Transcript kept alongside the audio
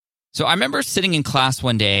So I remember sitting in class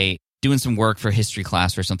one day doing some work for history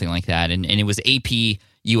class or something like that, and it was AP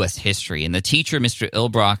U.S. history. And the teacher, Mr.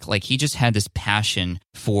 Ilbrock, he just had this passion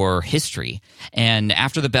for history. And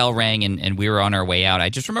after the bell rang and we were on our way out, I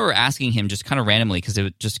just remember asking him just kind of randomly because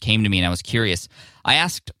it just came to me and I was curious. I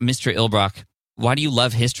asked Mr. Ilbrock, why do you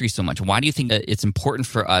love history so much? Why do you think that it's important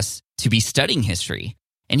for us to be studying history?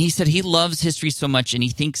 And he said he loves history so much and he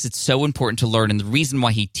thinks it's so important to learn. And the reason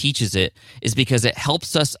why he teaches it is because it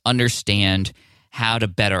helps us understand how to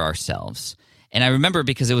better ourselves. And I remember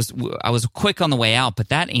because I was quick on the way out, but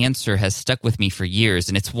that answer has stuck with me for years.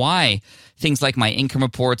 And it's why things like my income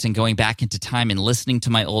reports and going back into time and listening to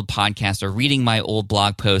my old podcasts or reading my old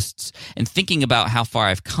blog posts and thinking about how far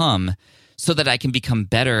I've come so that I can become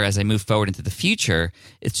better as I move forward into the future,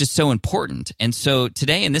 it's just so important. And so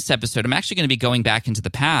today in this episode, I'm actually going to be going back into the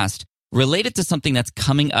past related to something that's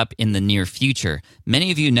coming up in the near future. Many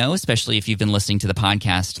of you know, especially if you've been listening to the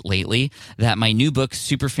podcast lately, that my new book,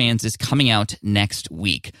 Superfans, is coming out next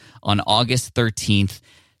week on August 13th.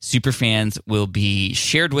 Superfans will be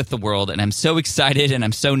shared with the world, and I'm so excited and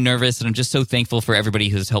I'm so nervous and I'm just so thankful for everybody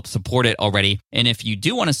who's helped support it already. And if you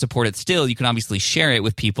do want to support it still, you can obviously share it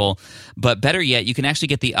with people, but better yet, you can actually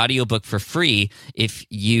get the audiobook for free if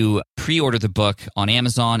you pre-order the book on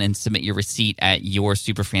Amazon and submit your receipt at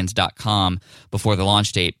yoursuperfans.com before the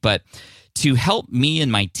launch date. But to help me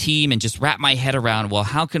and my team and just wrap my head around, well,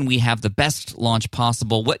 how can we have the best launch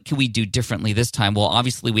possible? What can we do differently this time? Well,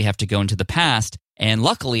 obviously we have to go into the past. And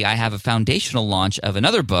luckily, I have a foundational launch of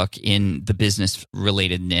another book in the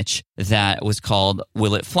business-related niche that was called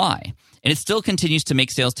Will It Fly? And it still continues to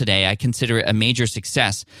make sales today. I consider it a major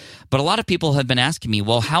success. But a lot of people have been asking me,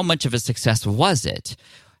 well, how much of a success was it?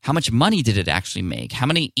 How much money did it actually make? How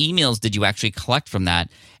many emails did you actually collect from that?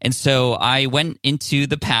 And so I went into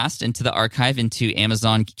the past, into the archive, into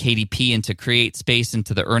Amazon KDP, into CreateSpace,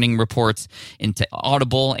 into the earning reports, into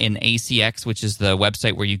Audible and ACX, which is the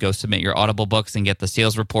website where you go submit your Audible books and get the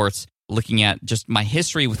sales reports, looking at just my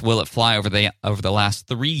history with Will It Fly over the last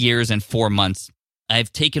 3 years and 4 months.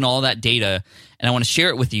 I've taken all that data and I want to share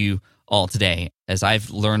it with you all today, as I've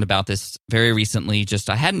learned about this very recently.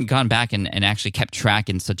 I hadn't gone back and actually kept track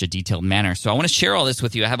in such a detailed manner. So I want to share all this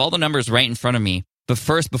with you. I have all the numbers right in front of me. But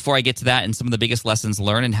first, before I get to that and some of the biggest lessons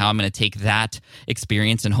learned and how I'm going to take that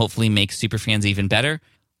experience and hopefully make Superfans even better,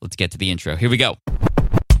 let's get to the intro. Here we go.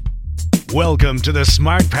 Welcome to the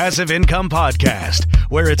Smart Passive Income Podcast,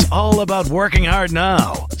 where it's all about working hard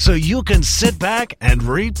now so you can sit back and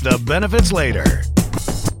reap the benefits later.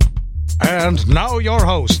 And now your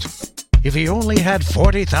host. If he only had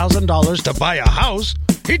 $40,000 to buy a house,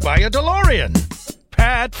 he'd buy a DeLorean.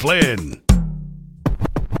 Pat Flynn.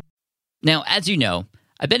 Now, as you know,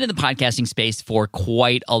 I've been in the podcasting space for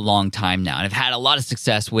quite a long time now, and I've had a lot of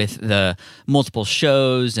success with the multiple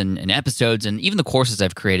shows and episodes and even the courses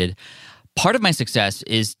I've created. Part of my success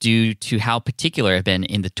is due to how particular I've been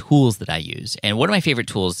in the tools that I use. And one of my favorite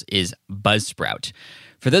tools is Buzzsprout.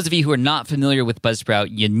 For those of you who are not familiar with Buzzsprout,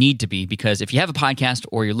 you need to be, because if you have a podcast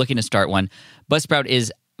or you're looking to start one, Buzzsprout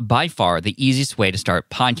is by far the easiest way to start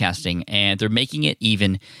podcasting, and they're making it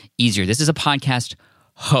even easier. This is a podcast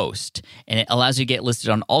host, and it allows you to get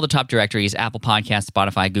listed on all the top directories: Apple Podcasts,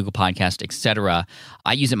 Spotify, Google Podcasts, etc.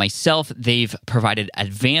 I use it myself. They've provided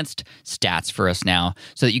advanced stats for us now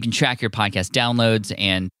so that you can track your podcast downloads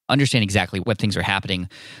and understand exactly what things are happening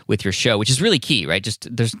with your show, which is really key, right?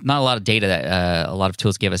 There's not a lot of data that a lot of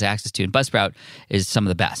tools give us access to, and Buzzsprout is some of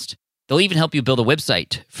the best. They'll even help you build a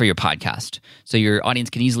website for your podcast so your audience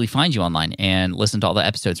can easily find you online and listen to all the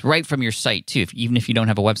episodes right from your site too, even if you don't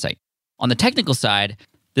have a website. On the technical side,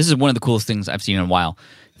 this is one of the coolest things I've seen in a while.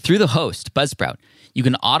 Through the host, Buzzsprout, you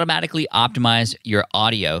can automatically optimize your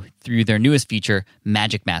audio through their newest feature,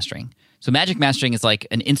 Magic Mastering. So Magic Mastering is like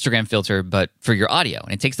an Instagram filter, but for your audio.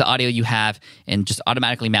 And it takes the audio you have and just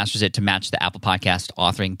automatically masters it to match the Apple Podcast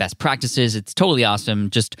authoring best practices. It's totally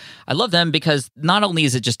awesome. I love them because not only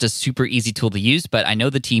is it just a super easy tool to use, but I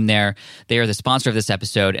know the team there. They are the sponsor of this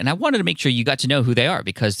episode. And I wanted to make sure you got to know who they are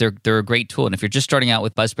because they're a great tool. And if you're just starting out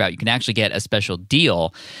with Buzzsprout, you can actually get a special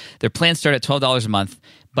deal. Their plans start at $12 a month.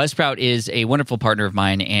 Buzzsprout is a wonderful partner of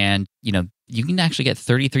mine, and you can actually get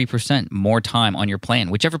 33% more time on your plan,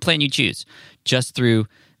 whichever plan you choose, just through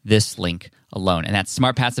this link alone. And that's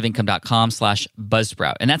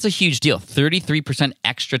smartpassiveincome.com/Buzzsprout. And that's a huge deal. 33%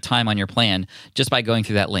 extra time on your plan just by going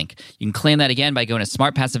through that link. You can claim that again by going to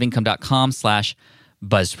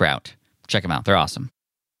smartpassiveincome.com/Buzzsprout. Check them out. They're awesome.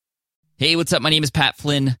 Hey, what's up? My name is Pat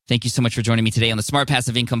Flynn. Thank you so much for joining me today on the Smart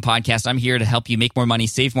Passive Income Podcast. I'm here to help you make more money,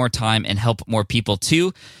 save more time, and help more people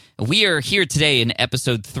too. We are here today in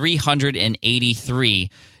episode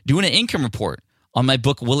 383 doing an income report on my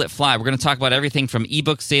book, Will It Fly? We're going to talk about everything from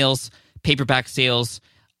ebook sales, paperback sales,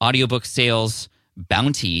 audiobook sales,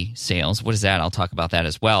 bounty sales. What is that? I'll talk about that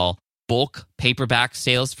as well. Bulk paperback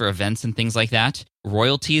sales for events and things like that.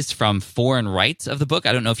 Royalties from foreign rights of the book.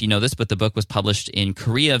 I don't know if you know this, but the book was published in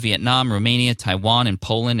Korea, Vietnam, Romania, Taiwan, and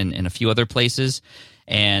Poland, and a few other places.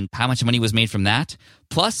 And how much money was made from that,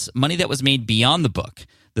 plus money that was made beyond the book.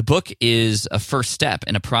 The book is a first step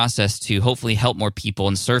in a process to hopefully help more people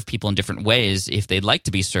and serve people in different ways if they'd like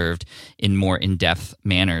to be served in more in-depth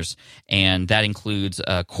manners. And that includes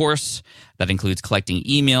a course, that includes collecting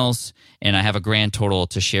emails, and I have a grand total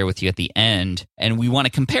to share with you at the end. And we want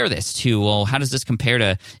to compare this to, well, how does this compare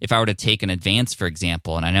to if I were to take an advance, for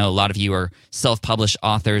example? And I know a lot of you are self-published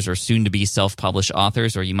authors or soon-to-be self-published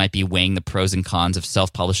authors, or you might be weighing the pros and cons of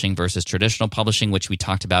self-publishing versus traditional publishing, which we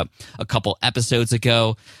talked about a couple episodes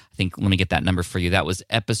ago. I think, let me get that number for you. That was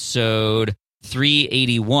episode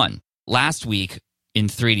 381. Last week, in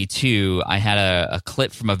 382, I had a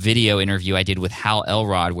clip from a video interview I did with Hal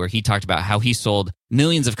Elrod where he talked about how he sold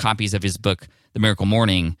millions of copies of his book, The Miracle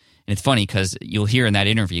Morning. And it's funny because you'll hear in that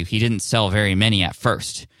interview, he didn't sell very many at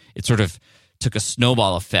first. It sort of took a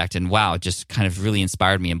snowball effect and wow, it just kind of really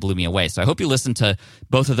inspired me and blew me away. So I hope you listen to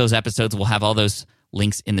both of those episodes. We'll have all those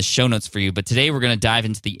links in the show notes for you. But today we're going to dive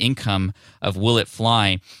into the income of Will It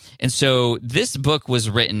Fly. And so this book was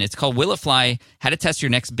written, it's called Will It Fly? How to Test Your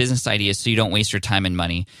Next Business Ideas So You Don't Waste Your Time and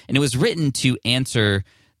Money. And it was written to answer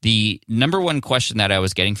the number one question that I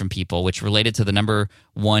was getting from people, which related to the number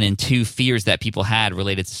one and two fears that people had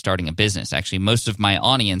related to starting a business. Actually, most of my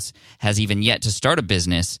audience has even yet to start a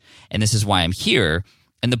business, and this is why I'm here.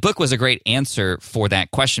 And the book was a great answer for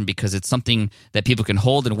that question because it's something that people can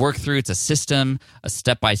hold and work through. It's a system, a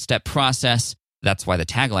step-by-step process. That's why the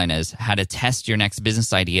tagline is how to test your next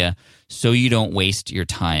business idea so you don't waste your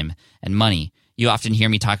time and money. You often hear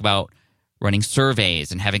me talk about running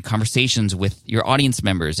surveys and having conversations with your audience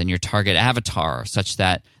members and your target avatar such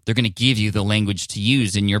that they're going to give you the language to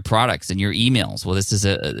use in your products and your emails. Well, this is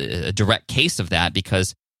a direct case of that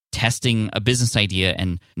because testing a business idea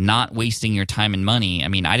and not wasting your time and money, I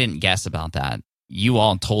mean, I didn't guess about that. You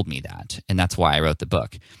all told me that, and that's why I wrote the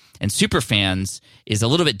book. And Superfans is a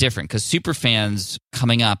little bit different because Superfans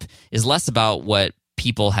coming up is less about what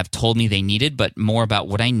people have told me they needed, but more about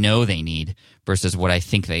what I know they need versus what I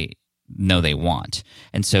think they know they want.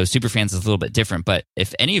 And so Superfans is a little bit different. But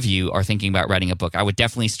if any of you are thinking about writing a book, I would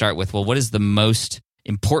definitely start with, well, what is the most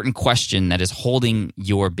important question that is holding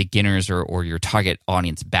your beginners or your target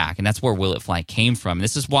audience back? And that's where Will It Fly came from.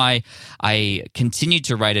 This is why I continued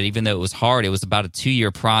to write it, even though it was hard. It was about a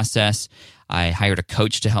 2-year process. I hired a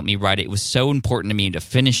coach to help me write it. It was so important to me to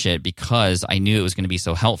finish it because I knew it was going to be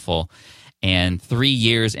so helpful. And 3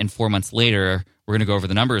 years and 4 months later, we're going to go over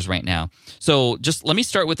the numbers right now. So just let me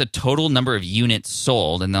start with the total number of units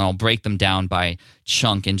sold, and then I'll break them down by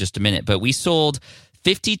chunk in just a minute. But we sold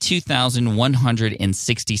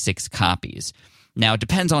 52,166 copies. Now, it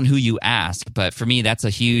depends on who you ask, but for me, that's a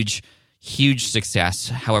huge success.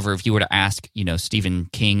 However, if you were to ask, Stephen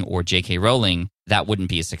King or J.K. Rowling, that wouldn't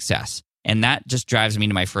be a success. And that just drives me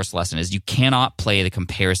to my first lesson is you cannot play the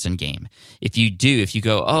comparison game. If you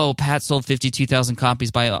go, oh, Pat sold 52,000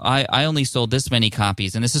 copies I only sold this many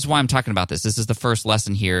copies. And this is why I'm talking about this. This is the first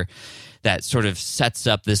lesson here that sort of sets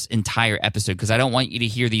up this entire episode because I don't want you to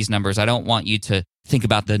hear these numbers. I don't want you to think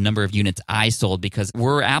about the number of units I sold because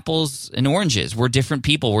we're apples and oranges. We're different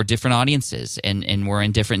people. We're different audiences and we're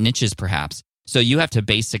in different niches perhaps. So you have to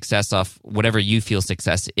base success off whatever you feel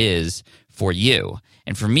success is for you.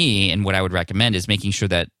 And for me, and what I would recommend is making sure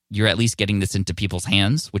that you're at least getting this into people's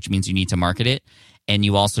hands, which means you need to market it. And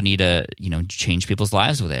you also need to, change people's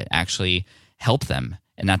lives with it, actually help them.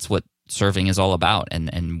 And that's what serving is all about.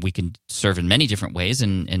 And we can serve in many different ways,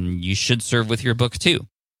 and you should serve with your book too.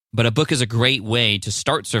 But a book is a great way to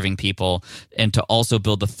start serving people and to also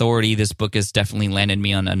build authority. This book has definitely landed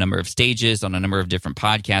me on a number of stages, on a number of different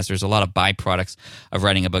podcasts. There's a lot of byproducts of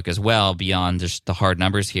writing a book as well beyond just the hard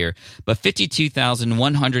numbers here. But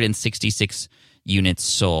 52,166 units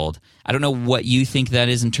sold. I don't know what you think that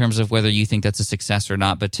is in terms of whether you think that's a success or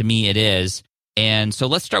not, but to me it is. And so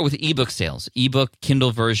let's start with ebook sales. Ebook,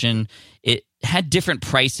 Kindle version, it had different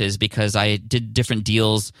prices because I did different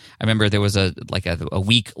deals. I remember there was a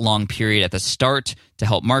week-long period at the start to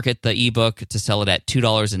help market the ebook to sell it at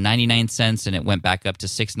 $2.99, and it went back up to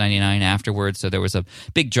 $6.99 afterwards. So there was a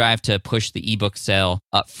big drive to push the ebook sale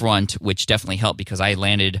up front, which definitely helped because I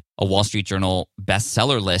landed a Wall Street Journal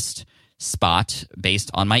bestseller list spot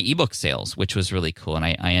based on my ebook sales, which was really cool. And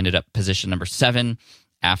I ended up position number 7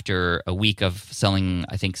 after a week of selling,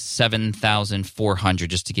 I think, 7,400,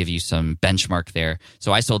 just to give you some benchmark there.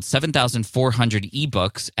 So I sold 7,400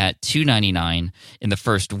 ebooks at $2.99 in the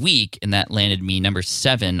first week, and that landed me number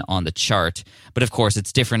 7 on the chart. But of course,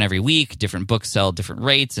 it's different every week. Different books sell different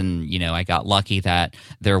rates, and I got lucky that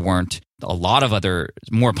there weren't a lot of other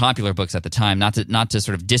more popular books at the time. Not to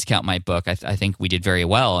sort of discount my book. I think we did very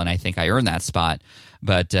well, and I think I earned that spot.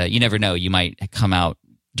 But you never know. You might come out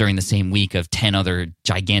during the same week of 10 other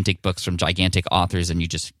gigantic books from gigantic authors, and you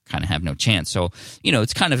just kind of have no chance. So,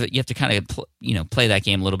 it's kind of, you have to kind of, play that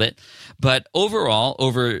game a little bit. But overall,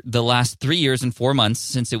 over the last 3 years and 4 months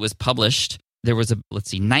since it was published, there was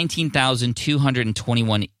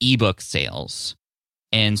 19,221 ebook sales.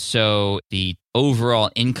 And so the overall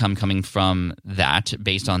income coming from that,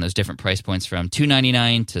 based on those different price points from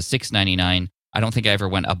 $2.99 to $6.99, I don't think I ever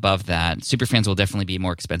went above that. Superfans will definitely be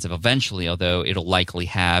more expensive eventually, although it'll likely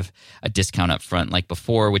have a discount up front like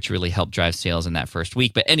before, which really helped drive sales in that first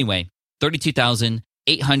week. But anyway,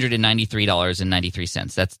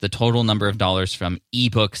 $32,893.93. That's the total number of dollars from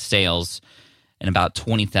ebook sales, and about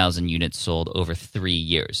 20,000 units sold over 3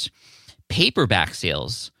 years. Paperback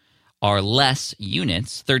sales are less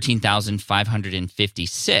units,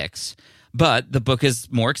 13,556. But the book is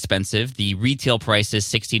more expensive. The retail price is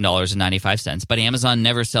 $16.95, but Amazon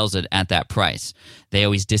never sells it at that price. They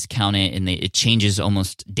always discount it, and it changes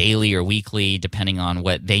almost daily or weekly depending on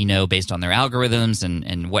what they know based on their algorithms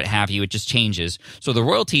and what have you. It just changes. So the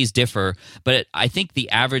royalties differ, but I think the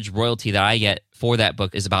average royalty that I get for that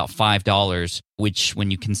book is about $5, which when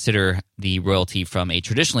you consider the royalty from a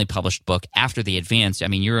traditionally published book after the advance,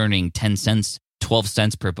 you're earning 10 cents, 12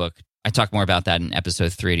 cents per book. I talk more about that in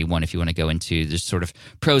episode 381 if you want to go into the sort of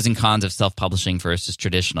pros and cons of self-publishing versus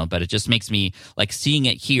traditional. But it just makes me like seeing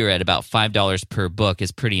it here at about $5 per book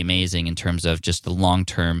is pretty amazing in terms of just the long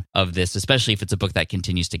term of this, especially if it's a book that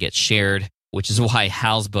continues to get shared, which is why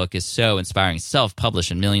Hal's book is so inspiring.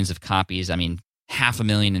 Self-published in millions of copies.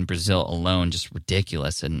 500,000 in Brazil alone, just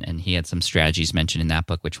ridiculous. And he had some strategies mentioned in that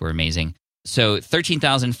book, which were amazing. So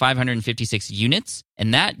 13,556 units,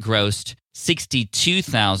 and that grossed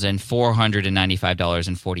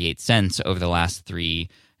 $62,495.48 over the last 3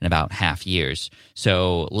 and about half years.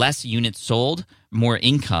 So less units sold, more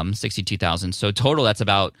income, 62,000. So total, that's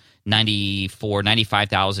about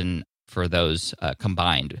 95,000 for those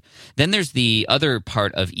combined. Then there's the other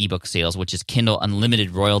part of ebook sales, which is Kindle Unlimited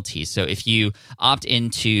royalties. So if you opt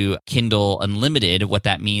into Kindle Unlimited, what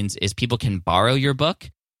that means is people can borrow your book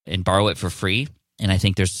and borrow it for free. And I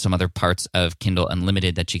think there's some other parts of Kindle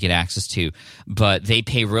Unlimited that you get access to. But they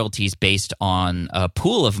pay royalties based on a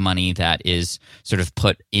pool of money that is sort of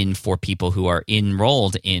put in for people who are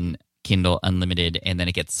enrolled in Kindle Unlimited, and then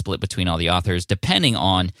it gets split between all the authors depending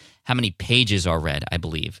on how many pages are read, I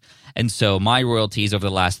believe. And so my royalties over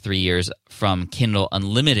the last 3 years from Kindle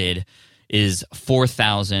Unlimited is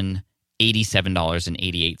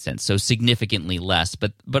 $4,087.88. So significantly less.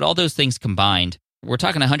 But all those things combined, we're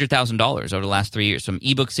talking $100,000 over the last 3 years from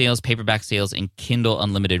ebook sales, paperback sales, and Kindle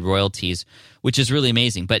Unlimited royalties, which is really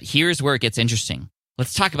amazing. But here's where it gets interesting.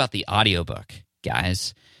 Let's talk about the audiobook,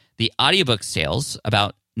 guys. The audiobook sales,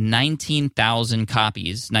 about 19,000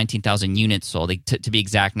 copies, 19,000 units sold, to be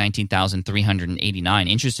exact, 19,389.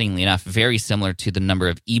 Interestingly enough, very similar to the number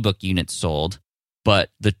of ebook units sold.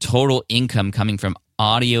 But the total income coming from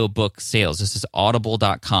audiobook sales, this is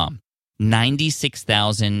audible.com,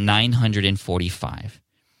 96,945.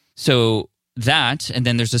 So that, and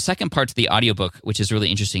then there's a second part to the audiobook, which is really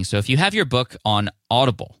interesting. So if you have your book on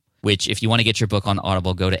Audible, which if you want to get your book on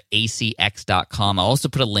Audible, go to acx.com. I'll also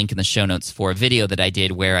put a link in the show notes for a video that I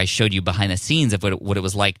did where I showed you behind the scenes of what it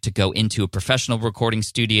was like to go into a professional recording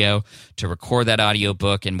studio to record that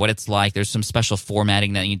audiobook and what it's like. There's some special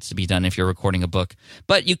formatting that needs to be done if you're recording a book,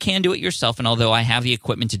 but you can do it yourself. And although I have the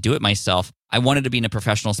equipment to do it myself, I wanted to be in a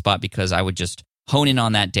professional spot because I would just hone in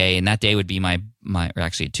on that day, and that day would be my or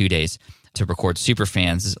actually 2 days to record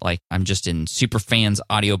Superfans. Like I'm just in Superfans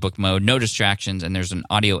audiobook mode, no distractions, and there's an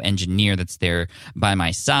audio engineer that's there by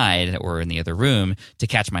my side or in the other room to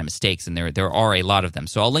catch my mistakes, and there are a lot of them.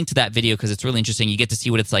 So I'll link to that video because it's really interesting. You get to see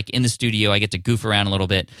what it's like in the studio. I get to goof around a little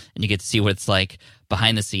bit, and you get to see what it's like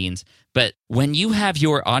behind the scenes. But when you have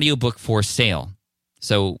your audiobook for sale,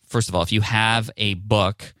 so first of all, if you have a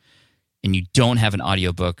book and you don't have an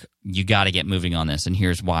audiobook, you got to get moving on this, and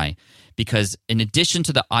here's why. Because in addition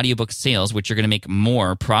to the audiobook sales, which you're going to make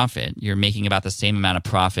more profit, you're making about the same amount of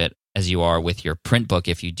profit as you are with your print book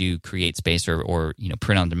if you do create space or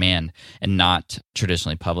print on demand and not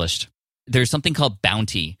traditionally published. There's something called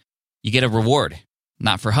bounty. You get a reward,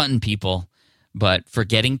 not for hunting people, but for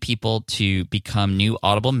getting people to become new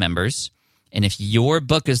Audible members. And if your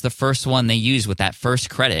book is the first one they use with that first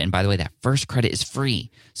credit, and by the way, that first credit is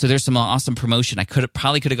free. So there's some awesome promotion. I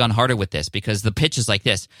probably could have gone harder with this because the pitch is like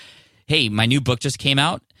this. Hey, my new book just came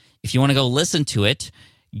out. If you want to go listen to it,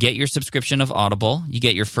 get your subscription of Audible. You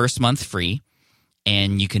get your first month free,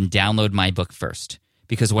 and you can download my book first.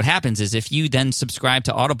 Because what happens is if you then subscribe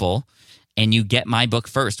to Audible and you get my book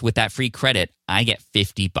first with that free credit, I get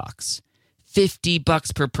 $50.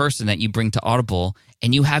 $50 per person that you bring to Audible,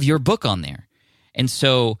 and you have your book on there. And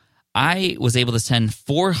so I was able to send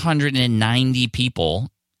 490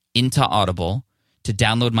 people into Audible to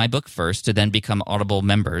download my book first, to then become Audible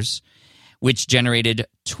members, which generated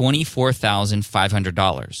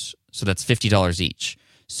 $24,500. So that's $50 each.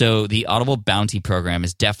 So the Audible Bounty Program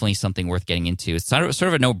is definitely something worth getting into. It's sort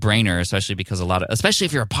of a no-brainer, especially because especially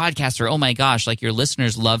if you're a podcaster, oh my gosh, like your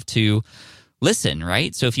listeners love to listen,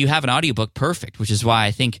 right? So if you have an audiobook, perfect, which is why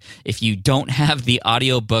I think if you don't have the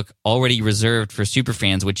audiobook already reserved for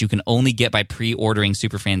Superfans, which you can only get by pre-ordering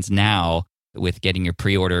Superfans now with getting your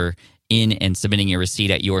pre-order in and submitting your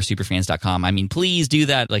receipt at yoursuperfans.com. I mean, please do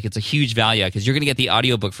that. Like, it's a huge value because you're going to get the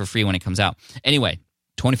audiobook for free when it comes out. Anyway,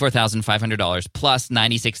 $24,500 plus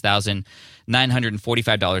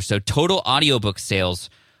 $96,945. So total audiobook sales,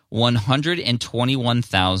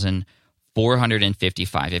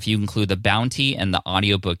 $121,455. If you include the bounty and the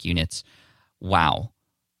audiobook units, wow.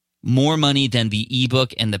 More money than the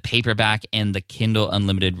ebook and the paperback and the Kindle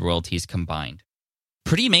Unlimited royalties combined.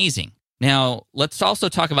 Pretty amazing. Now, let's also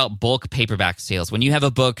talk about bulk paperback sales. When you have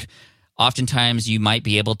a book, oftentimes you might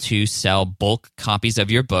be able to sell bulk copies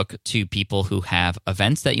of your book to people who have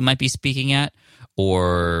events that you might be speaking at,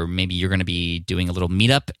 or maybe you're going to be doing a little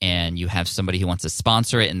meetup and you have somebody who wants to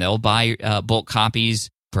sponsor it and they'll buy bulk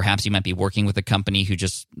copies. Perhaps you might be working with a company who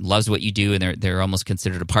just loves what you do and they're almost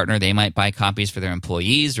considered a partner. They might buy copies for their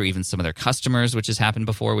employees or even some of their customers, which has happened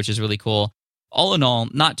before, which is really cool. All in all,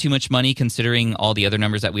 not too much money considering all the other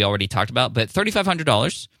numbers that we already talked about, but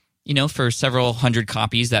 $3,500, for several hundred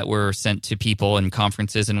copies that were sent to people and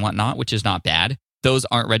conferences and whatnot, which is not bad. Those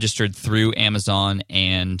aren't registered through Amazon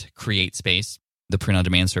and CreateSpace, the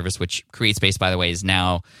print-on-demand service, which CreateSpace, by the way, is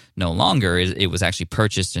now no longer. It was actually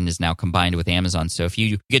purchased and is now combined with Amazon. So if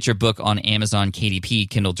you get your book on Amazon KDP,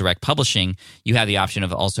 Kindle Direct Publishing, you have the option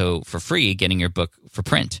of also, for free, getting your book for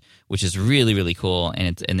print, which is really, really cool,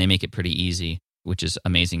 and they make it pretty easy, which is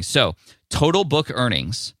amazing. So total book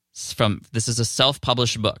earnings this is a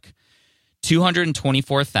self-published book,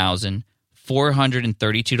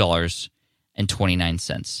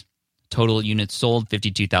 $224,432.29. Total units sold,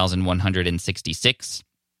 52,166,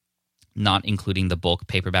 not including the bulk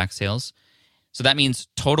paperback sales. So that means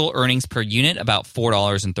total earnings per unit, about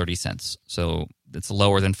 $4.30. So it's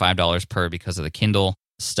lower than $5 per because of the Kindle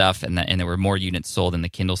stuff, and there were more units sold in the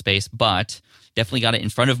Kindle space, but definitely got it in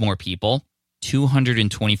front of more people.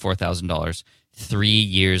 $224,000 3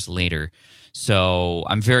 years later. So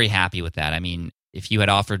I'm very happy with that. I mean, if you had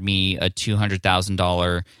offered me a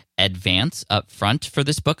 $200,000 advance up front for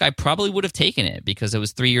this book, I probably would have taken it because it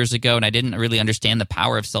was 3 years ago and I didn't really understand the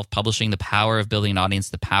power of self-publishing, the power of building an audience,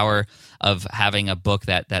 the power of having a book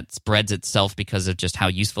that spreads itself because of just how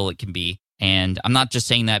useful it can be. And I'm not just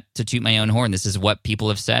saying that to toot my own horn. This is what people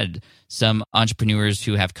have said. Some entrepreneurs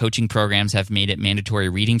who have coaching programs have made it mandatory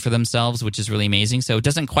reading for themselves, which is really amazing. So it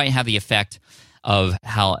doesn't quite have the effect of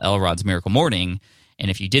Hal Elrod's Miracle Morning. And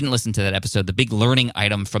if you didn't listen to that episode, the big learning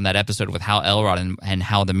item from that episode with Hal Elrod and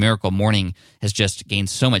how the Miracle Morning has just gained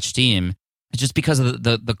so much steam, it's just because of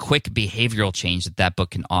the quick behavioral change that book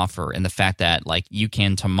can offer, and the fact that like you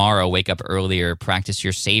can tomorrow wake up earlier, practice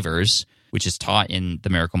your savers, which is taught in the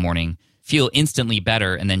Miracle Morning, feel instantly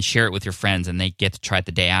better, and then share it with your friends, and they get to try it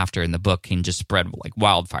the day after, and the book can just spread like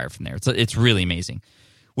wildfire from there. It's really amazing.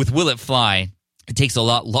 With Will It Fly, it takes a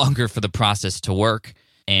lot longer for the process to work,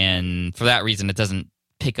 and for that reason, it doesn't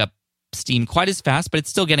pick up steam quite as fast, but it's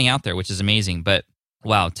still getting out there, which is amazing. But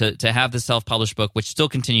wow, to have the self-published book, which still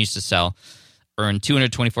continues to sell, earn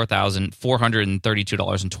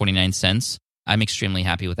 $224,432.29. I'm extremely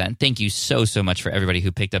happy with that. And thank you so, so much for everybody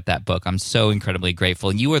who picked up that book. I'm so incredibly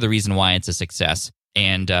grateful. You are the reason why it's a success.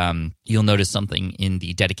 And you'll notice something in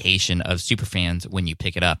the dedication of Superfans when you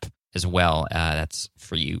pick it up as well. That's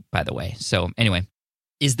for you, by the way. So anyway,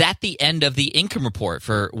 is that the end of the income report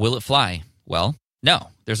for Will It Fly? Well, no.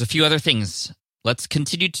 There's a few other things. Let's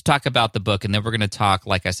continue to talk about the book, and then we're going to talk,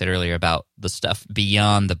 like I said earlier, about the stuff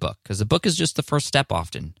beyond the book, because the book is just the first step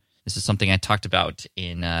often. This is something I talked about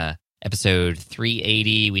in episode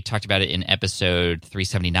 380. We talked about it in episode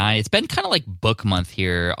 379. It's been kind of like book month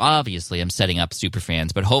here. Obviously, I'm setting up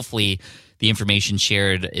Superfans, but hopefully the information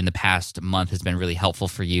shared in the past month has been really helpful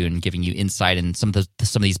for you and giving you insight, and some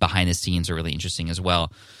of these behind the scenes are really interesting as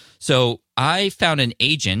well. So I found an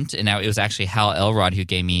agent, and now it was actually Hal Elrod who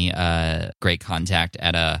gave me a great contact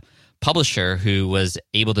at a publisher who was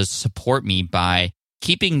able to support me by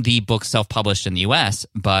keeping the book self-published in the U.S.,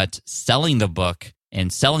 but selling the book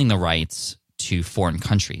and selling the rights to foreign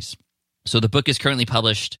countries. So the book is currently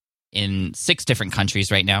published in 6 different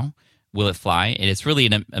countries right now. Will It Fly? And it's really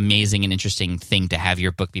an amazing and interesting thing to have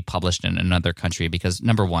your book be published in another country because,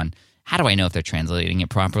 number one, how do I know if they're translating it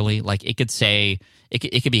properly? Like, it could say,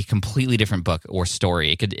 it could be a completely different book or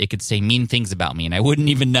story. It could say mean things about me, and I wouldn't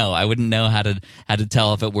even know. I wouldn't know how to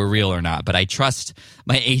tell if it were real or not. But I trust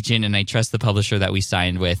my agent and I trust the publisher that we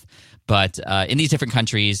signed with. But in these different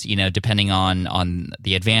countries, depending on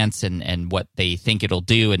the advance and what they think it'll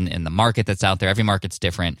do and the market that's out there, every market's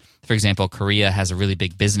different. For example, Korea has a really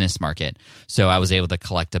big business market, so I was able to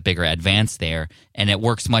collect a bigger advance there, and it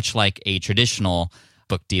works much like a traditional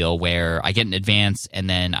book deal where I get an advance and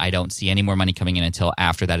then I don't see any more money coming in until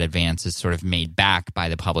after that advance is sort of made back by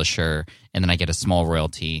the publisher, and then I get a small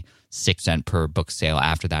royalty, 6 cents per book sale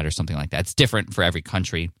after that or something like that. It's different for every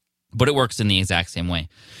country, but it works in the exact same way.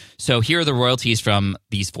 So here are the royalties from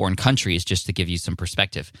these foreign countries, just to give you some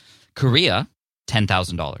perspective. Korea,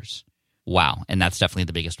 $10,000. Wow. And that's definitely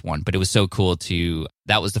the biggest one. But it was so cool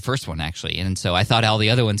that was the first one, actually. And so I thought all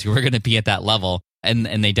the other ones were going to be at that level, and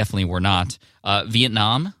they definitely were not.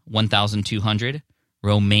 Vietnam, 1,200.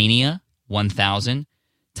 Romania, 1,000.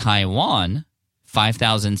 Taiwan,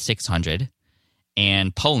 5,600.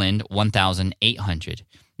 And Poland, 1,800.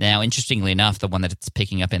 Now, interestingly enough, the one that it's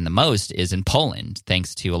picking up in the most is in Poland,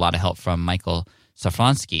 thanks to a lot of help from Michael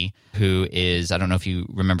Safransky, who is, I don't know if you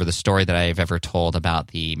remember the story that I've ever told about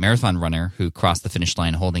the marathon runner who crossed the finish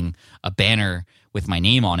line holding a banner with my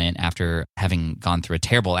name on it after having gone through a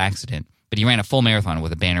terrible accident. But he ran a full marathon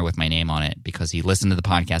with a banner with my name on it because he listened to the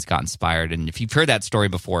podcast, got inspired. And if you've heard that story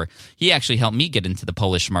before, he actually helped me get into the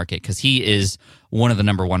Polish market because he is one of the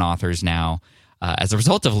number one authors now. As a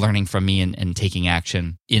result of learning from me and taking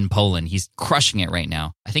action in Poland, he's crushing it right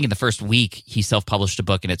now. I think in the first week, he self-published a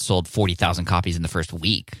book and it sold 40,000 copies in the first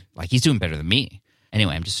week. Like, he's doing better than me.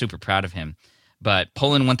 Anyway, I'm just super proud of him. But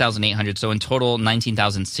Poland, 1,800. So in total,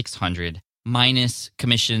 19,600 minus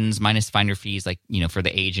commissions, minus finder fees, for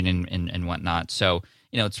the agent and whatnot. So,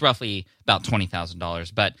 it's roughly about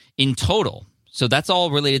 $20,000. But in total, so that's all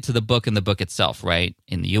related to the book and the book itself, right?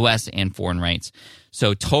 In the U.S. and foreign rights.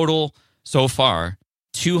 So total so far,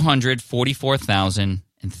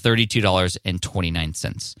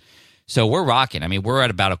 $244,032.29. So we're rocking. I mean, we're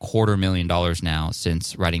at about $250,000 now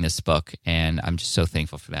since writing this book, and I'm just so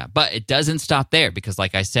thankful for that. But it doesn't stop there because,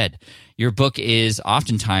 like I said, your book is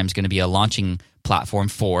oftentimes going to be a launching platform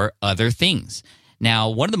for other things. Now,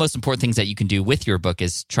 one of the most important things that you can do with your book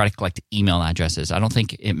is try to collect email addresses. I don't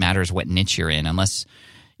think it matters what niche you're in unless –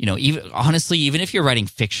 even if you're writing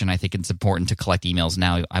fiction, I think it's important to collect emails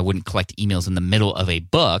now. I wouldn't collect emails in the middle of a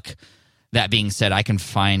book. That being said, I can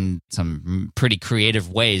find some pretty creative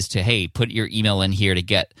ways to, hey, put your email in here to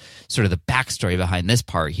get sort of the backstory behind this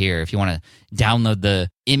part here. If you want to download the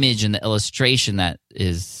image and the illustration that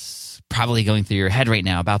is probably going through your head right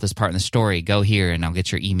now about this part in the story, go here and I'll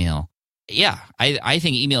get your email. Yeah, I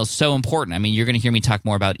think email is so important. I mean, you're going to hear me talk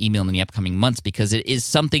more about email in the upcoming months because it is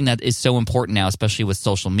something that is so important now, especially with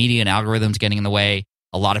social media and algorithms getting in the way.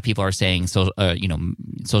 A lot of people are saying, social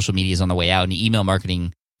media is on the way out, and email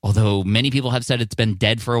marketing, although many people have said it's been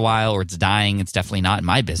dead for a while or it's dying, it's definitely not in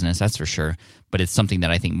my business, that's for sure. But it's something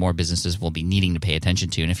that I think more businesses will be needing to pay attention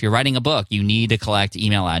to. And if you're writing a book, you need to collect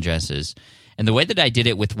email addresses. And the way that I did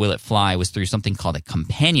it with Will It Fly was through something called a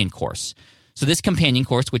companion course. So this companion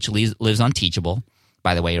course, which lives on Teachable,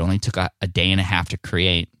 by the way, it only took a day and a half to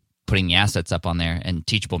create, putting the assets up on there, and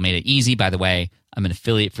Teachable made it easy. By the way, I'm an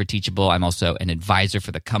affiliate for Teachable. I'm also an advisor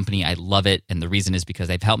for the company. I love it, and the reason is because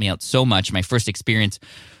they've helped me out so much. My first experience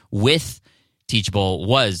with Teachable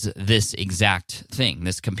was this exact thing,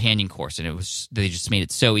 this companion course, and they just made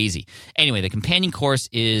it so easy. Anyway, the companion course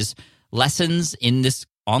is lessons in this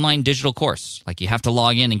online digital course. Like, you have to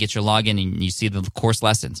log in and get your login, and you see the course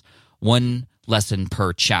lessons. One lesson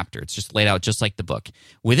per chapter. It's just laid out just like the book.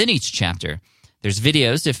 Within each chapter, there's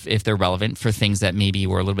videos, if they're relevant, for things that maybe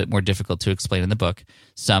were a little bit more difficult to explain in the book.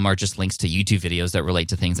 Some are just links to YouTube videos that relate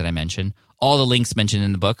to things that I mentioned. All the links mentioned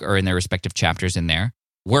in the book are in their respective chapters in there.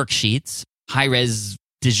 Worksheets, high-res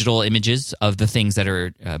digital images of the things that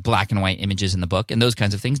are black and white images in the book, and those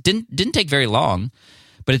kinds of things. Didn't take very long.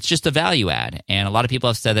 But it's just a value add. And a lot of people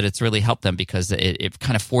have said that it's really helped them because it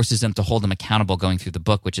kind of forces them to hold them accountable going through the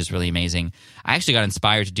book, which is really amazing. I actually got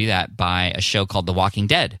inspired to do that by a show called The Walking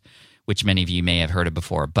Dead, which many of you may have heard of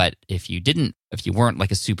before. But if you weren't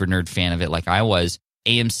like a super nerd fan of it like I was,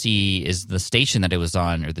 AMC is the station that it was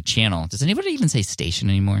on, or the channel. Does anybody even say station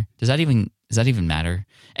anymore? Does that even matter?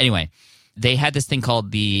 Anyway, they had this thing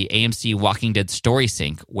called the AMC Walking Dead Story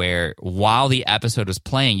Sync, where while the episode was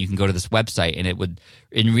playing, you can go to this website and it would,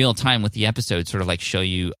 in real time with the episode, sort of like show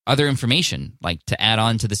you other information, like to add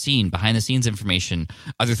on to the scene, behind the scenes information,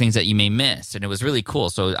 other things that you may miss. And it was really cool.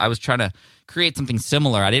 So I was trying to create something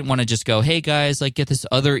similar. I didn't want to just go, hey guys, like get this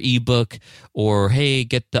other ebook, or hey,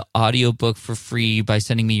 get the audiobook for free by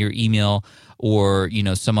sending me your email, or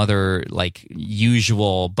some other like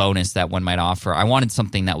usual bonus that one might offer. I wanted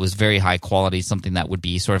something that was very high quality, something that would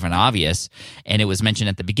be sort of an obvious, and it was mentioned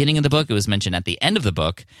at the beginning of the book, it was mentioned at the end of the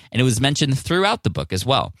book, and it was mentioned throughout the book as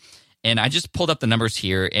well. And I just pulled up the numbers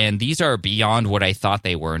here, and these are beyond what I thought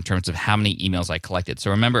they were in terms of how many emails I collected.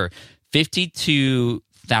 So remember,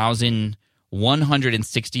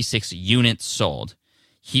 52,166 units sold.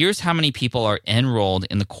 Here's how many people are enrolled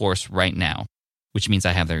in the course right now, which means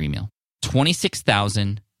I have their email.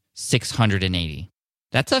 26,680.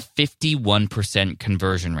 That's a 51%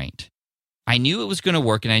 conversion rate. I knew it was going to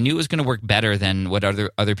work, and I knew it was going to work better than what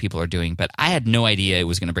other people are doing, but I had no idea it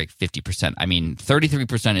was going to break 50%. I mean,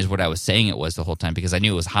 33% is what I was saying it was the whole time, because I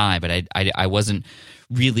knew it was high, but I wasn't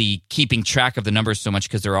really keeping track of the numbers so much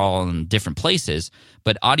because they're all in different places.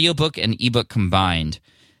 But audiobook and ebook combined,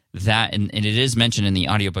 that and it is mentioned in the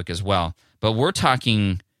audiobook as well, but we're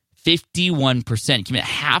talking 51%.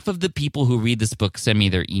 Half of the people who read this book send me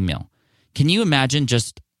their email. Can you imagine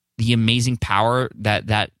just the amazing power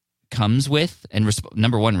that comes with? And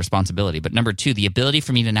number one, responsibility, but number two, the ability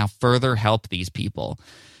for me to now further help these people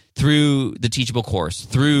through the Teachable course,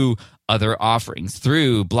 through other offerings,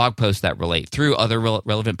 through blog posts that relate, through other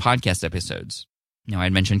relevant podcast episodes. Now, I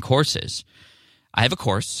had mentioned courses. I have a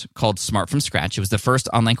course called Smart from Scratch. It was the first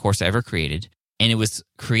online course I ever created, and it was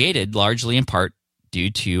created largely in part due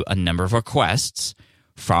to a number of requests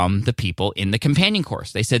from the people in the companion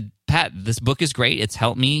course. They said, Pat, this book is great. It's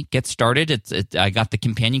helped me get started. I got the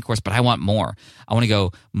companion course, but I want more. I want to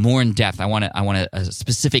go more in depth. I want a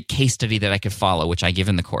specific case study that I could follow, which I give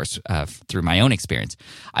in the course through my own experience.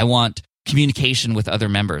 I want communication with other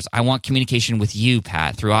members. I want communication with you,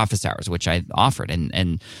 Pat, through office hours, which I offered.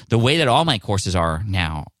 And the way that all my courses are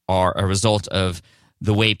now are a result of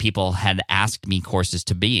the way people had asked me courses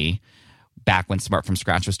to be back when Smart from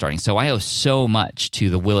Scratch was starting. So I owe so much to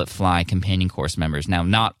the Will It Fly companion course members. Now,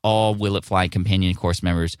 not all Will It Fly companion course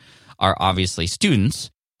members are obviously students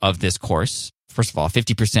of this course. First of all,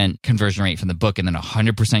 50% conversion rate from the book and then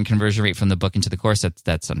 100% conversion rate from the book into the course,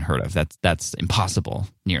 that's unheard of. That's impossible,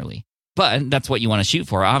 nearly. But that's what you want to shoot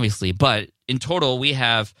for, obviously. But in total, we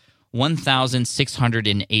have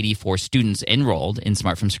 1,684 students enrolled in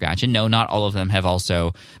Smart from Scratch. And no, not all of them have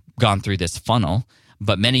also gone through this funnel,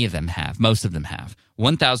 but many of them have. Most of them have.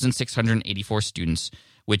 1,684 students,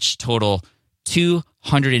 which total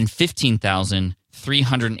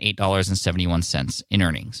 $215,308.71 in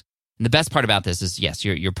earnings. And the best part about this is, yes,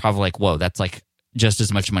 you're probably like, whoa, that's like just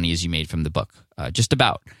as much money as you made from the book. Just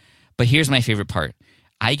about. But here's my favorite part.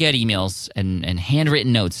 I get emails and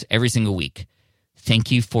handwritten notes every single week. Thank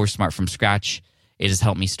you for Smart from Scratch. It has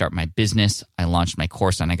helped me start my business. I launched my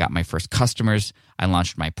course and I got my first customers. I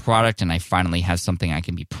launched my product and I finally have something I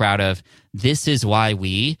can be proud of. This is why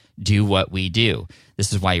we do what we do.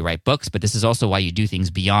 This is why you write books, but this is also why you do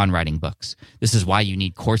things beyond writing books. This is why you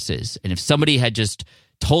need courses. And if somebody had just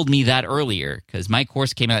told me that earlier, because my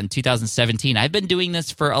course came out in 2017, I've been doing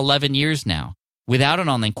this for 11 years now, without an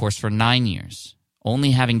online course for 9 years,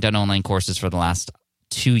 only having done online courses for the last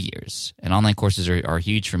 2 years. And online courses are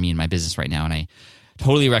huge for me in my business right now, and I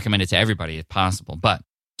totally recommend it to everybody if possible. But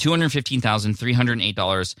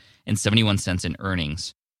 $215,308.71 in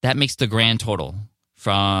earnings. That makes the grand total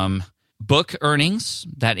from book earnings,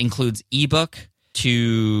 that includes ebook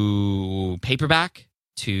to paperback,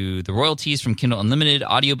 to the royalties from Kindle Unlimited,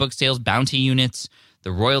 audiobook sales, bounty units,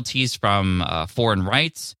 the royalties from foreign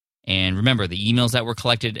rights, and remember, the emails that were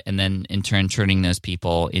collected, and then in turn turning those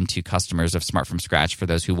people into customers of Smart from Scratch for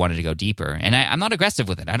those who wanted to go deeper. And I'm not aggressive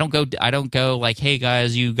with it. I don't go like, hey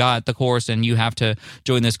guys, you got the course and you have to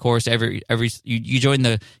join this course you join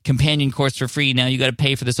the companion course for free. Now you got to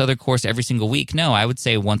pay for this other course every single week. No, I would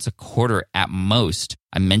say once a quarter at most.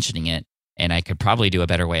 I'm mentioning it, and I could probably do a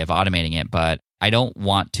better way of automating it, but I don't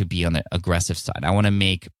want to be on the aggressive side. I want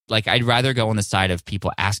to I'd rather go on the side of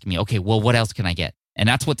people asking me, okay, well, what else can I get? And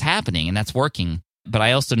that's what's happening, and that's working. But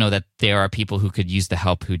I also know that there are people who could use the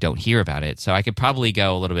help who don't hear about it. So I could probably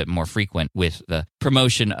go a little bit more frequent with the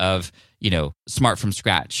promotion of, Smart from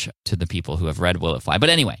Scratch to the people who have read Will It Fly. But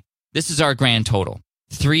anyway, this is our grand total.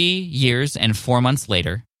 3 years and 4 months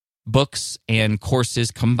later, books and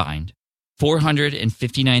courses combined,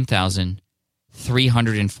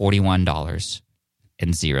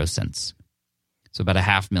 $459,341.00. So about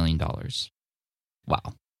 $500,000.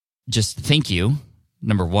 Wow. Just thank you,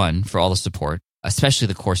 number one, for all the support, especially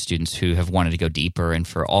the course students who have wanted to go deeper, and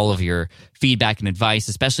for all of your feedback and advice,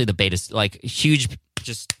 especially the beta,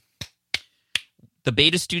 the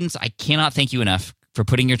beta students. I cannot thank you enough for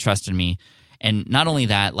putting your trust in me. And not only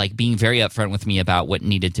that, like being very upfront with me about what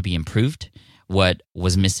needed to be improved, what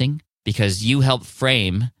was missing, because you helped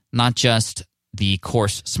frame not just the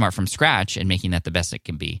course Smart from Scratch and making that the best it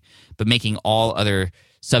can be, but making all other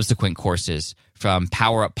subsequent courses, from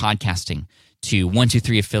Power Up Podcasting to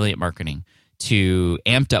 123 Affiliate Marketing to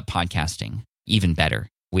Amped Up Podcasting, even better.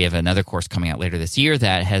 We have another course coming out later this year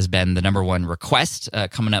that has been the number one request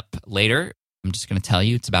coming up later. I'm just going to tell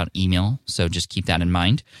you it's about email, so just keep that in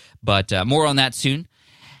mind. But more on that soon.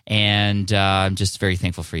 And I'm just very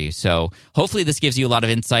thankful for you. So hopefully this gives you a lot of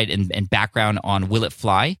insight and background on Will It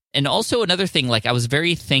Fly? And also another thing, like I was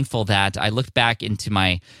very thankful that I looked back into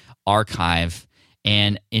my archive,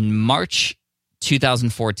 and in March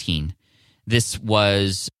 2014, this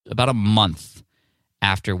was about a month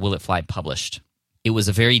after Will It Fly published. It was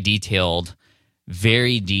a very detailed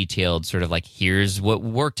sort of like, here's what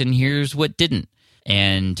worked and here's what didn't.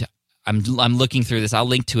 And I'm looking through this. I'll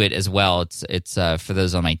link to it as well. It's for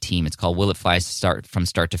those on my team. It's called Will It Fly from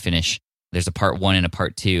Start to Finish. There's a part 1 and a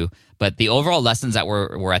part 2. But the overall lessons that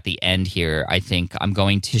were at the end here, I think I'm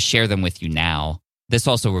going to share them with you now. This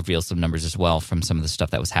also reveals some numbers as well from some of the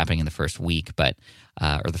stuff that was happening in the first week,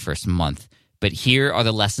 or the first month. But here are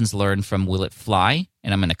the lessons learned from Will It Fly?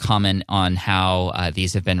 And I'm going to comment on how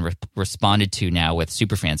these have been responded to now with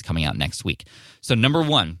Superfans coming out next week. So number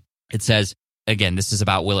 1, it says, again, this is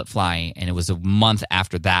about Will It Fly, and it was a month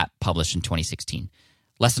after that, published in 2016.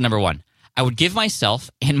 Lesson number 1, I would give myself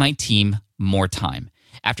and my team more time.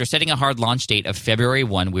 After setting a hard launch date of February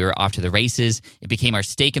 1, we were off to the races. It became our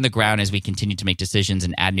stake in the ground as we continued to make decisions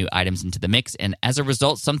and add new items into the mix. And as a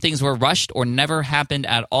result, some things were rushed or never happened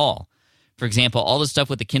at all. For example, all the stuff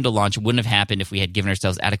with the Kindle launch wouldn't have happened if we had given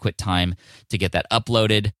ourselves adequate time to get that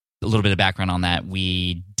uploaded. A little bit of background on that.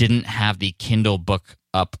 We didn't have the Kindle book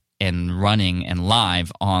up and running and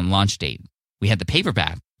live on launch date. We had the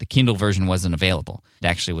paperback. The Kindle version wasn't available. It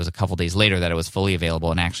actually was a couple days later that it was fully available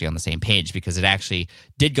and actually on the same page, because it actually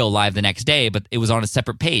did go live the next day, but it was on a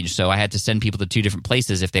separate page. So I had to send people to 2 different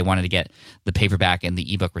places if they wanted to get the paperback and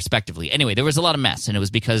the ebook respectively. Anyway, there was a lot of mess, and it was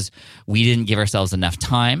because we didn't give ourselves enough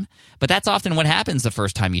time. But that's often what happens the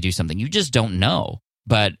first time you do something. You just don't know.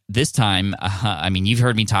 But this time, you've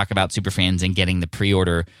heard me talk about Superfans and getting the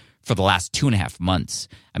pre-order for the last 2.5 months.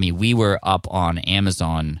 We were up on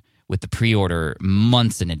Amazon with the pre-order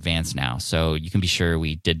months in advance now. So you can be sure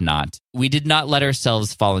we did not let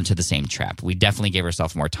ourselves fall into the same trap. We definitely gave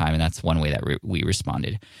ourselves more time, and that's one way that we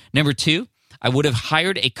responded. Number 2, I would have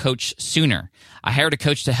hired a coach sooner. I hired a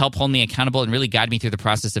coach to help hold me accountable and really guide me through the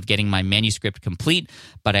process of getting my manuscript complete,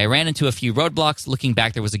 but I ran into a few roadblocks. Looking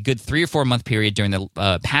back, there was a good 3 or 4 month period during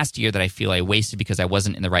the past year that I feel I wasted because I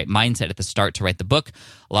wasn't in the right mindset at the start to write the book.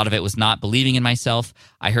 A lot of it was not believing in myself.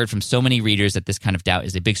 I heard from so many readers that this kind of doubt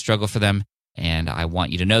is a big struggle for them, and I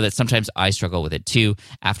want you to know that sometimes I struggle with it too.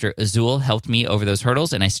 After Azul helped me over those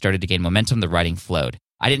hurdles and I started to gain momentum, the writing flowed.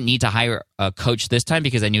 I didn't need to hire a coach this time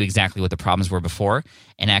because I knew exactly what the problems were before.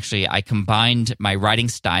 And actually, I combined my writing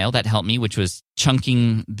style that helped me, which was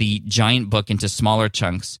chunking the giant book into smaller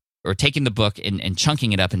chunks, or taking the book and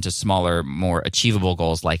chunking it up into smaller, more achievable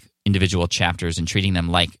goals like individual chapters and treating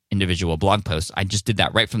them like individual blog posts. I just did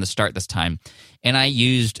that right from the start this time. And I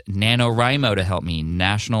used NaNoWriMo to help me,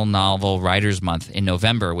 National Novel Writers Month in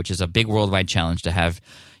November, which is a big worldwide challenge to have,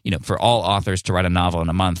 for all authors to write a novel in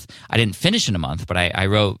a month. I didn't finish in a month, but I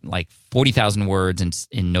wrote like 40,000 words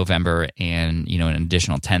in November, and, an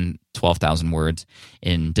additional 12,000 words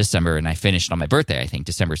in December. And I finished on my birthday, I think,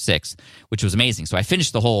 December 6th, which was amazing. So I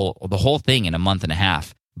finished the whole thing in a month and a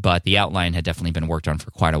half, but the outline had definitely been worked on for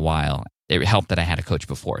quite a while. It helped that I had a coach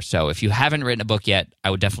before. So if you haven't written a book yet, I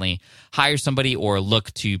would definitely hire somebody or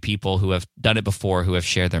look to people who have done it before, who have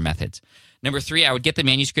shared their methods. Number 3, I would get the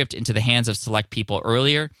manuscript into the hands of select people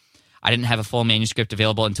earlier. I didn't have a full manuscript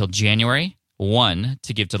available until January 1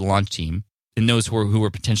 to give to the launch team and those who were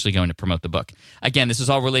potentially going to promote the book. Again, this is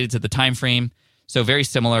all related to the time frame. So very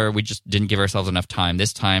similar. We just didn't give ourselves enough time.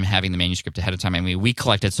 This time, having the manuscript ahead of time. I mean, we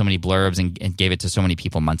collected so many blurbs and gave it to so many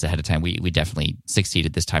people months ahead of time. We definitely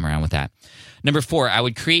succeeded this time around with that. Number 4, I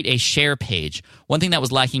would create a share page. One thing that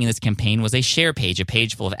was lacking in this campaign was a share page, a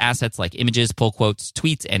page full of assets like images, pull quotes,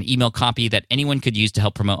 tweets, and email copy that anyone could use to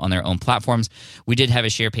help promote on their own platforms. We did have a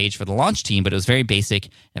share page for the launch team, but it was very basic.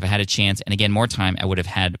 If I had a chance, and again, more time, I would have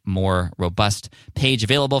had more robust page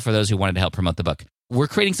available for those who wanted to help promote the book. We're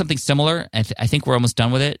creating something similar. I think we're almost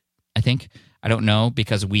done with it. I don't know,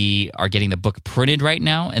 because we are getting the book printed right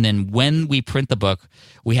now. And then when we print the book,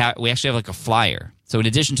 we actually have like a flyer. So in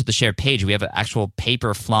addition to the shared page, we have an actual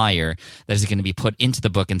paper flyer that is going to be put into the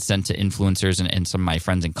book and sent to influencers and some of my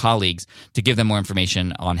friends and colleagues to give them more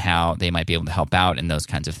information on how they might be able to help out and those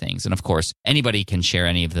kinds of things. And of course, anybody can share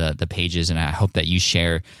any of the pages. And I hope that you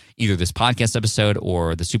share either this podcast episode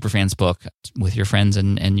or the Superfans book with your friends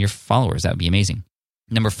and your followers. That would be amazing.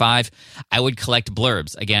 Number 5, I would collect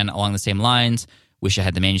blurbs. Again, along the same lines. Wish I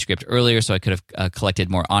had the manuscript earlier so I could have collected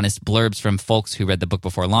more honest blurbs from folks who read the book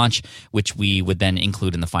before launch, which we would then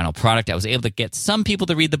include in the final product. I was able to get some people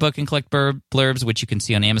to read the book and collect blurbs, which you can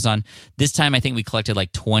see on Amazon. This time, I think we collected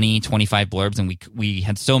like 20, 25 blurbs, and we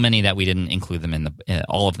had so many that we didn't include them in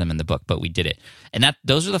all of them in the book, but we did it. And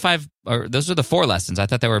those are the 4 lessons. I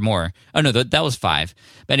thought there were more. Oh no, that was 5.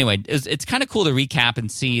 But anyway, it's kind of cool to recap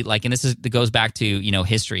and see, like, and it goes back to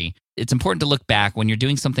history. It's important to look back when you're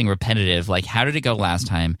doing something repetitive, like how did it go last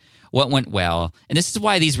time? What went well? And this is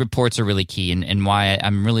why these reports are really key and why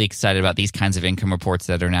I'm really excited about these kinds of income reports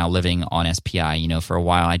that are now living on SPI. For a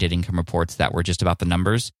while I did income reports that were just about the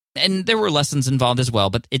numbers. And there were lessons involved as well,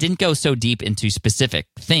 but it didn't go so deep into specific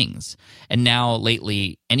things. And now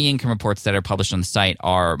lately, any income reports that are published on the site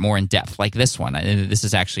are more in depth, like this one. This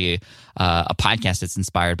is actually a podcast that's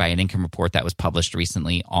inspired by an income report that was published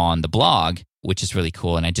recently on the blog, which is really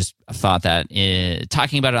cool. And I just thought that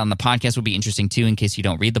talking about it on the podcast would be interesting too, in case you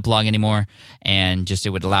don't read the blog anymore. And just it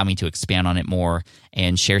would allow me to expand on it more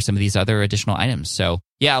and share some of these other additional items. So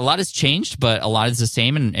yeah, a lot has changed, but a lot is the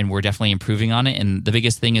same, and we're definitely improving on it. And the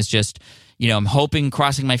biggest thing is just, I'm hoping,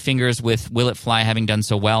 crossing my fingers with Will It Fly having done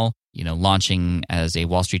so well, launching as a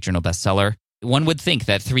Wall Street Journal bestseller. One would think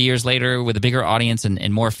that 3 years later, with a bigger audience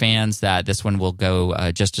and more fans, that this one will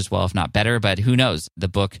go just as well, if not better. But who knows? The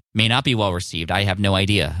book may not be well received. I have no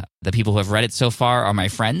idea. The people who have read it so far are my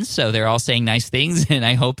friends, so they're all saying nice things, and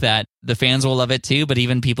I hope that the fans will love it too. But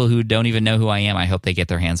even people who don't even know who I am, I hope they get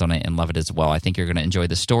their hands on it and love it as well. I think you're going to enjoy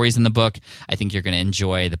the stories in the book. I think you're going to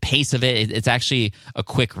enjoy the pace of it. It's actually a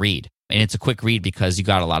quick read. And it's a quick read because you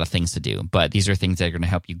got a lot of things to do. But these are things that are going to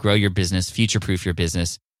help you grow your business, future-proof your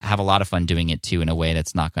business, have a lot of fun doing it too in a way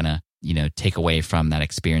that's not going to, take away from that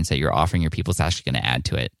experience that you're offering your people. It's actually going to add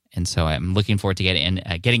to it. And so I'm looking forward to getting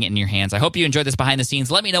it in your hands. I hope you enjoyed this behind the scenes.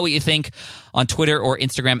 Let me know what you think on Twitter or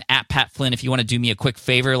Instagram @PatFlynn. If you want to do me a quick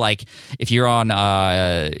favor, like if you're on,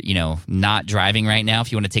 not driving right now,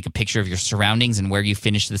 if you want to take a picture of your surroundings and where you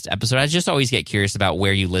finished this episode. I just always get curious about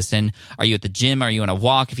where you listen. Are you at the gym? Are you on a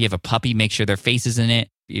walk? If you have a puppy, make sure their face is in it.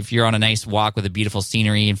 If you're on a nice walk with a beautiful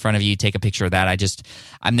scenery in front of you, take a picture of that.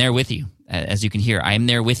 I'm there with you. As you can hear, I am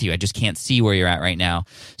there with you. I just can't see where you're at right now.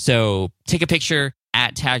 So take a picture,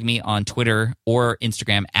 tag me on Twitter or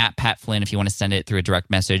Instagram @PatFlynn if you want to send it through a direct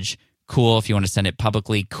message. Cool. If you want to send it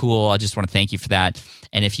publicly, cool. I just want to thank you for that.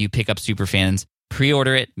 And if you pick up Superfans,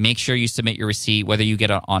 pre-order it. Make sure you submit your receipt, whether you get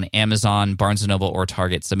it on Amazon, Barnes & Noble, or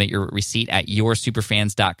Target. Submit your receipt at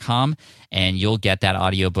yoursuperfans.com, and you'll get that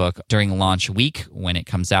audiobook during launch week when it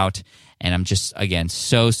comes out. And I'm just, again,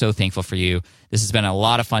 so thankful for you. This has been a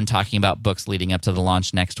lot of fun talking about books leading up to the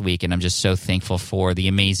launch next week, and I'm just so thankful for the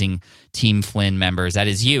amazing Team Flynn members. That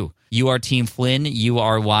is you. You are Team Flynn. You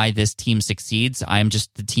are why this team succeeds. I am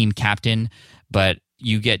just the team captain, but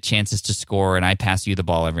you get chances to score, and I pass you the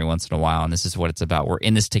ball every once in a while, and this is what it's about. We're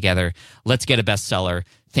in this together. Let's get a bestseller.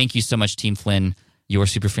 Thank you so much, Team Flynn,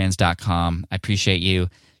 yoursuperfans.com. I appreciate you.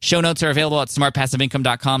 Show notes are available at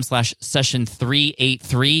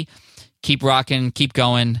smartpassiveincome.com/session383. Keep rocking. Keep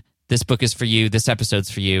going. This book is for you. This episode's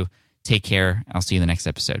for you. Take care. I'll see you in the next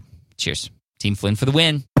episode. Cheers. Team Flynn for the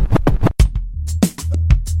win.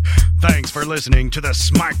 Thanks for listening to the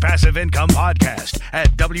Smart Passive Income Podcast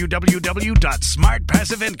at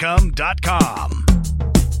www.smartpassiveincome.com.